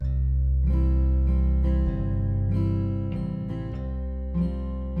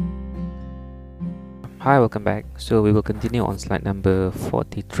Hi, welcome back. So we will continue on slide number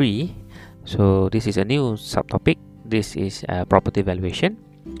 43. So this is a new subtopic. This is property valuation.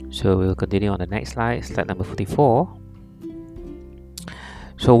 So we'll continue on the next slide, slide number 44.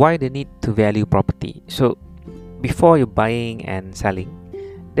 So why the need to value property? So before you're buying and selling,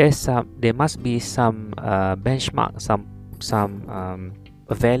 there must be some benchmark, some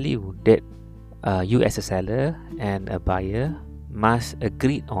value that you as a seller and a buyer must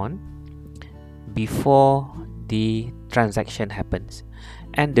agree on before the transaction happens.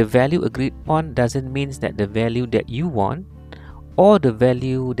 And the value agreed on doesn't mean that the value that you want or the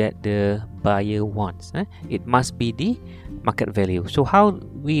value that the buyer wants. It must be the market value. So how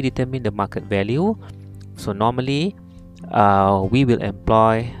we determine the market value? So normally we will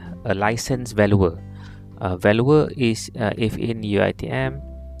employ a licensed valuer. Valuer is if in UiTM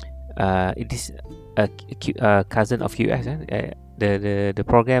it is a cousin of QS. The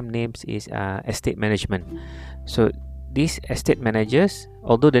program names is estate management. So these estate managers,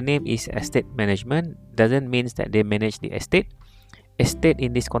 although the name is estate management, doesn't mean that they manage the estate. Estate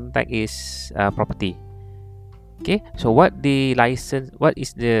in this context is property. Okay, so what they learn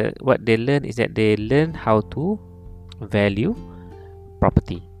is that they learn how to value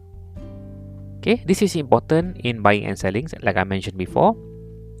property. Okay, this is important in buying and selling, like I mentioned before,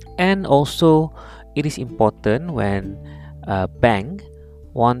 and also it is important when a bank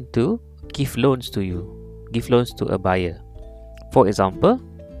want to give loans to you, give loans to a buyer. For example,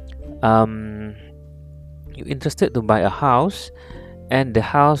 you're interested to buy a house, and the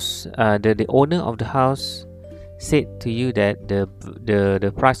house, the owner of the house said to you that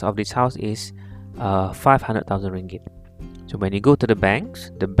the price of this house is 500,000 ringgit. So when you go to the bank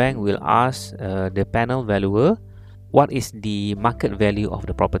will ask the panel valuer what is the market value of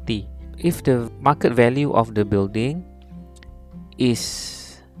the property. If the market value of the building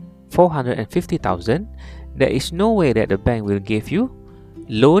is 450,000, there is no way that the bank will give you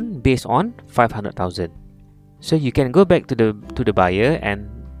loan based on 500,000. So you can go back to the buyer and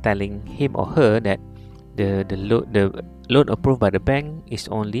telling him or her that the loan approved by the bank is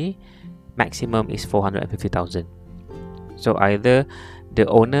only maximum is 450,000. So either the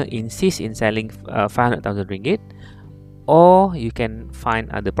owner insists in selling 500,000 ringgit, or you can find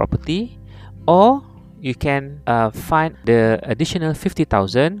other property, or you can find the additional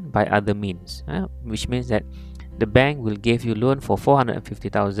 50,000 by other means, which means that the bank will give you loan for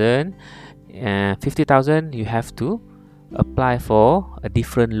 450,000. 50,000 you have to apply for a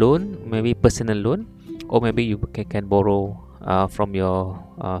different loan, maybe personal loan, or maybe you can borrow from your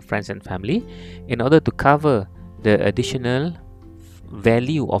friends and family in order to cover the additional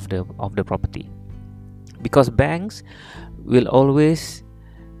value of the property. Because banks will always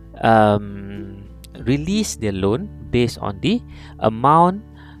release their loan based on the amount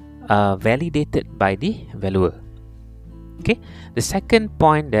validated by the valuer. Okay, the second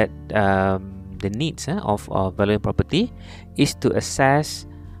point that the needs of valuing property is to assess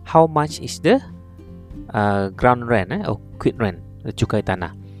how much is the ground rent or quit rent, the cukai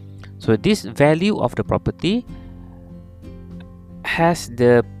tanah. So this value of the property has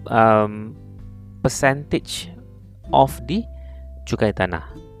the percentage of the cukai tanah.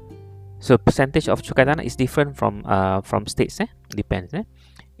 So percentage of cukai tanah is different from states. Depends.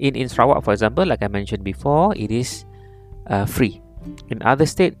 In Sarawak, for example, like I mentioned before, it is free. In other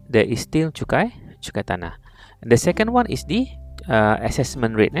state, there is still cukai tanah. And the second one is the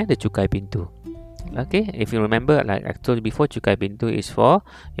assessment rate, the cukai pintu. Okay, if you remember, like I told you before, cukai pintu is for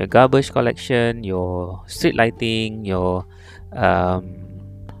your garbage collection, your street lighting, your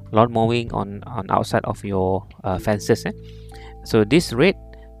lawn mowing on outside of your fences. So this rate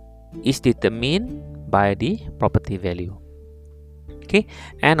is determined by the property value. Okay,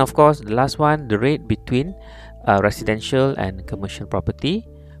 and of course the last one, the rate between residential and commercial property.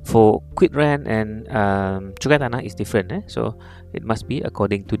 For quit rent and cukai tanah is different. So it must be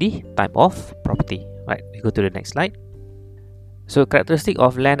according to the type of property. Right, we go to the next slide. So characteristic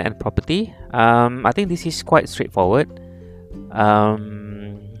of land and property. I think this is quite straightforward. I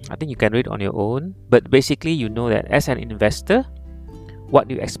think you can read on your own, but basically you know that as an investor, what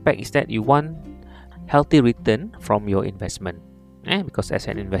you expect is that you want healthy return from your investment. Because as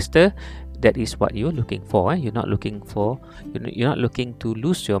an investor, that is what you're looking for. You're not looking to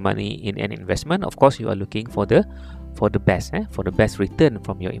lose your money in an investment. Of course, you are looking for the best, for the best return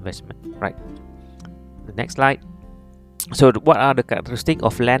from your investment. Right. The next slide. So what are the characteristics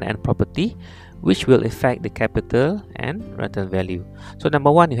of land and property which will affect the capital and rental value? So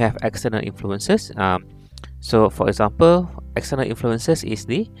number one, you have external influences. So for example, external influences is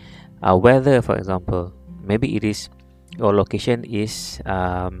the weather. For example, maybe it is your location is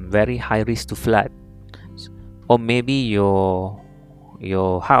very high risk to flood. or maybe your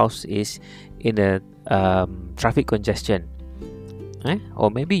house is in a traffic congestion,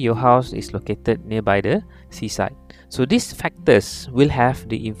 or maybe your house is located nearby the seaside. So these factors will have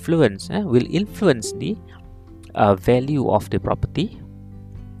the influence, will influence the value of the property,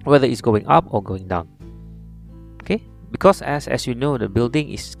 whether it's going up or going down. Okay, because as you know, the building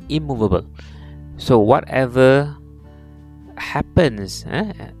is immovable. So whatever happens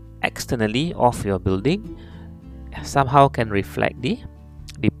externally of your building somehow can reflect the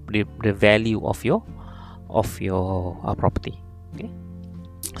value of your property. Okay.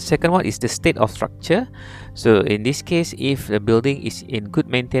 Second one is the state of structure. So in this case, if the building is in good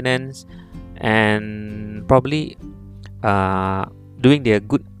maintenance and probably doing their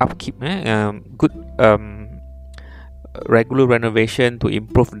good upkeep, good regular renovation to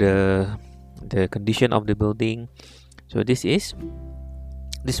improve the condition of the building, so this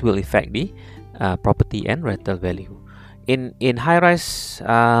will affect the property and rental value. In high-rise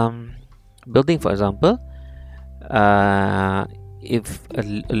building, for example, if a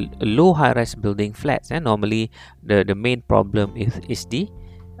low high-rise building flats, and normally the main problem is the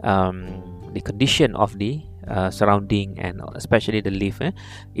condition of the surrounding, and especially the lift.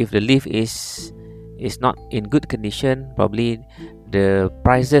 If the lift is not in good condition, probably the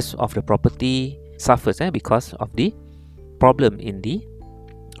prices of the property suffers because of the problem in the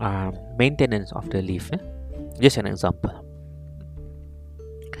maintenance of the lift. Just an example.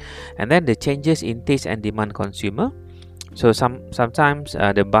 And then the changes in taste and demand consumer. So sometimes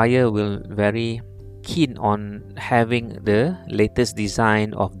the buyer will very keen on having the latest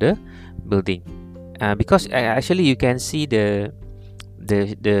design of the building, because actually you can see the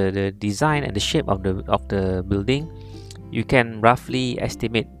design and the shape of the building. You can roughly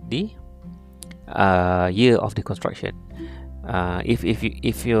estimate the year of the construction. If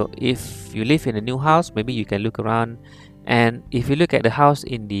you live in a new house, maybe you can look around, and if you look at the house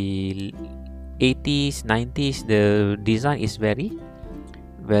in the 80s, 90s, the design is very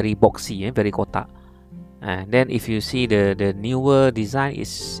boxy, very kotak. And then if you see the newer design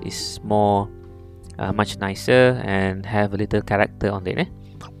is more much nicer and have a little character on it.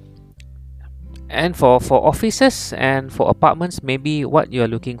 And for offices and for apartments, maybe what you are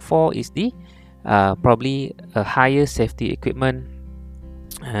looking for is the probably a higher safety equipment.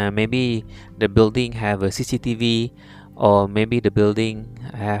 Maybe the building have a CCTV, or maybe the building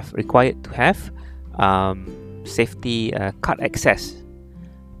have required to have safety card access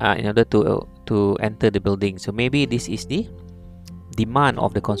in order to enter the building. So maybe this is the demand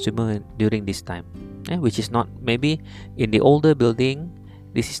of the consumer during this time, which is not, maybe in the older building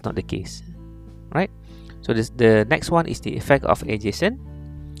this is not the case, right? So the next one is the effect of adjacent.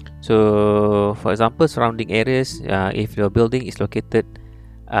 So for example, surrounding areas, if your building is located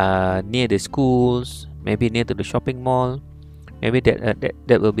near the schools, maybe near to the shopping mall, maybe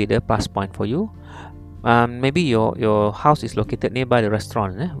that will be the plus point for you. Maybe your house is located nearby the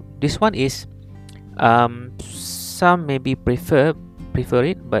restaurant. This one is some maybe prefer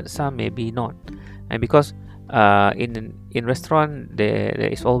it, but some maybe not. And because in restaurant there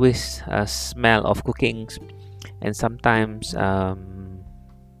is always a smell of cooking, and sometimes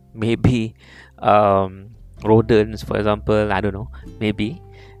maybe rodents, for example, I don't know, maybe.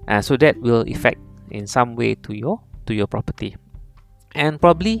 So that will affect in some way to your property. And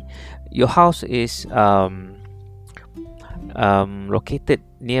probably your house is located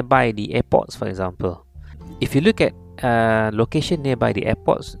nearby the airports, for example. If you look at location nearby the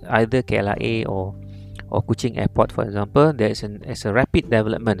airports, either KLIA or Kuching Airport, for example, there is a rapid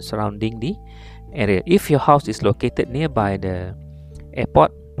development surrounding the area. If your house is located nearby the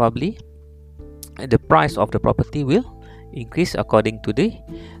airport, probably the price of the property will increase according to the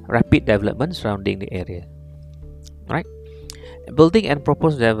rapid development surrounding the area, right? Building and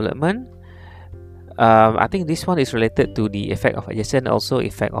proposed development, I think this one is related to the effect of adjacent, also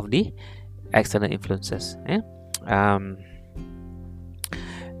effect of the external influences.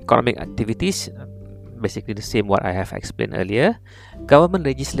 Economic activities, basically the same what I have explained earlier. Government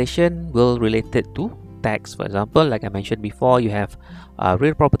legislation will related to tax. For example, like I mentioned before, you have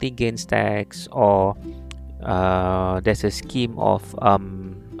real property gains tax, or there's a scheme of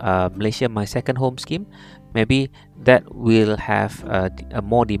Malaysia My Second Home scheme. Maybe that will have a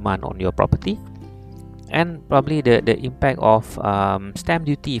more demand on your property. And probably the impact of stamp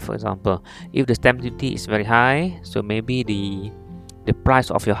duty, for example. If the stamp duty is very high, so maybe the price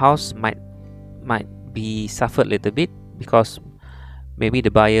of your house might be suffered a little bit, because maybe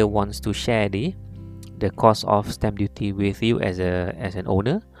the buyer wants to share the cost of stamp duty with you as an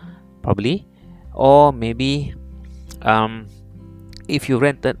owner, probably. Or maybe if you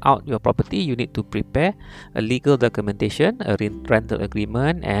rented out your property, you need to prepare a legal documentation, a rental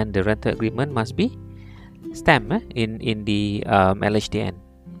agreement, and the rental agreement must be stamped in the LHDN.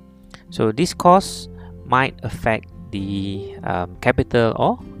 So this cost might affect the capital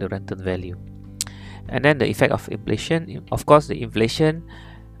or the rental value. And then the effect of inflation. Of course, the inflation,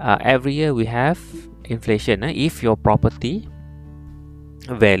 every year we have inflation. If your property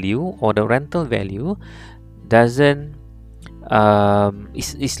value or the rental value doesn't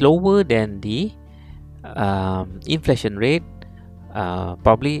is lower than the inflation rate,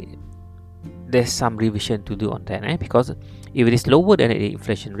 probably there's some revision to do on that, because if it is lower than the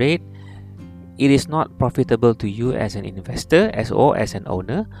inflation rate, it is not profitable to you as an investor or as an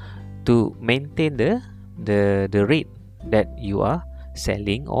owner to maintain the rate that you are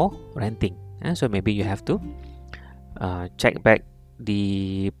selling or renting. So maybe you have to check back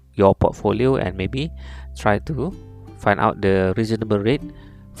your portfolio and maybe try to find out the reasonable rate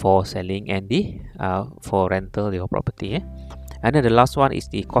for selling and the for rental your property. And then the last one is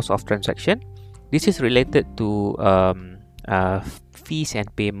the cost of transaction. This is related to fees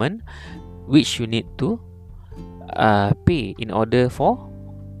and payment which you need to pay in order for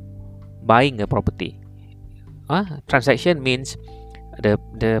buying a property. Transaction means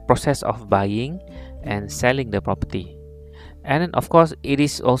the process of buying and selling the property. And then of course it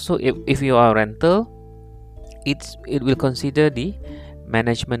is also, if you are rental, it will consider the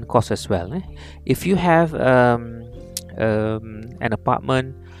management cost as well. If you have an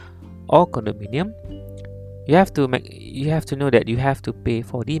apartment or condominium, you have to know that you have to pay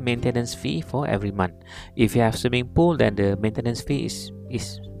for the maintenance fee for every month. If you have swimming pool, then the maintenance fee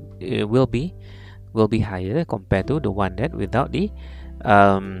will be higher compared to the one that without the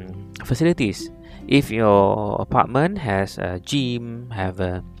facilities. If your apartment has a gym, have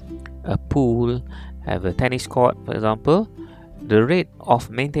a pool, have a tennis court, for example, the rate of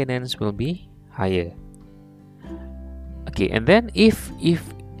maintenance will be higher. Okay, and then if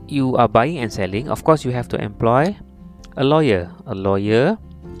you are buying and selling, of course you have to employ a lawyer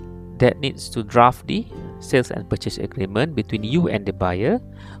that needs to draft the sales and purchase agreement between you and the buyer,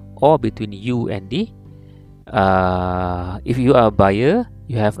 or between you and the if you are a buyer,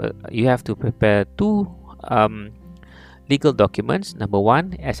 you have to prepare two legal documents. Number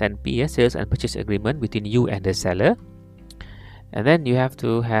one, SNP, sales and purchase agreement between you and the seller. And then you have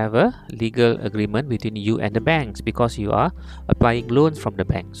to have a legal agreement between you and the banks, because you are applying loans from the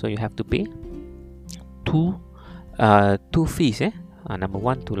bank. So you have to pay two fees. Number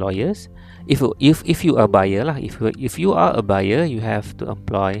one, to lawyers. If you are a buyer if you are a buyer, you have to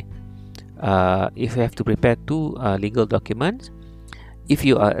employ if you have to prepare two legal documents. If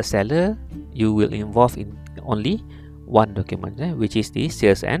you are a seller, you will involve in only one document, which is the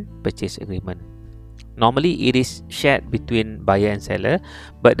sales and purchase agreement. Normally it is shared between buyer and seller,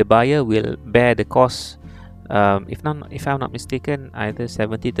 but the buyer will bear the cost, if I'm not mistaken, either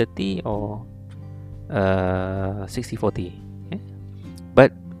 70-30 or 60-40.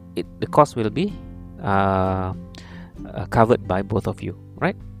 But the cost will be covered by both of you,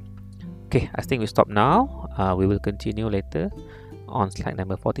 right? Okay, I think we stop now. We will continue later on slide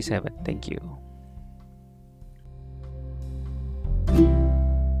number 47. Thank you.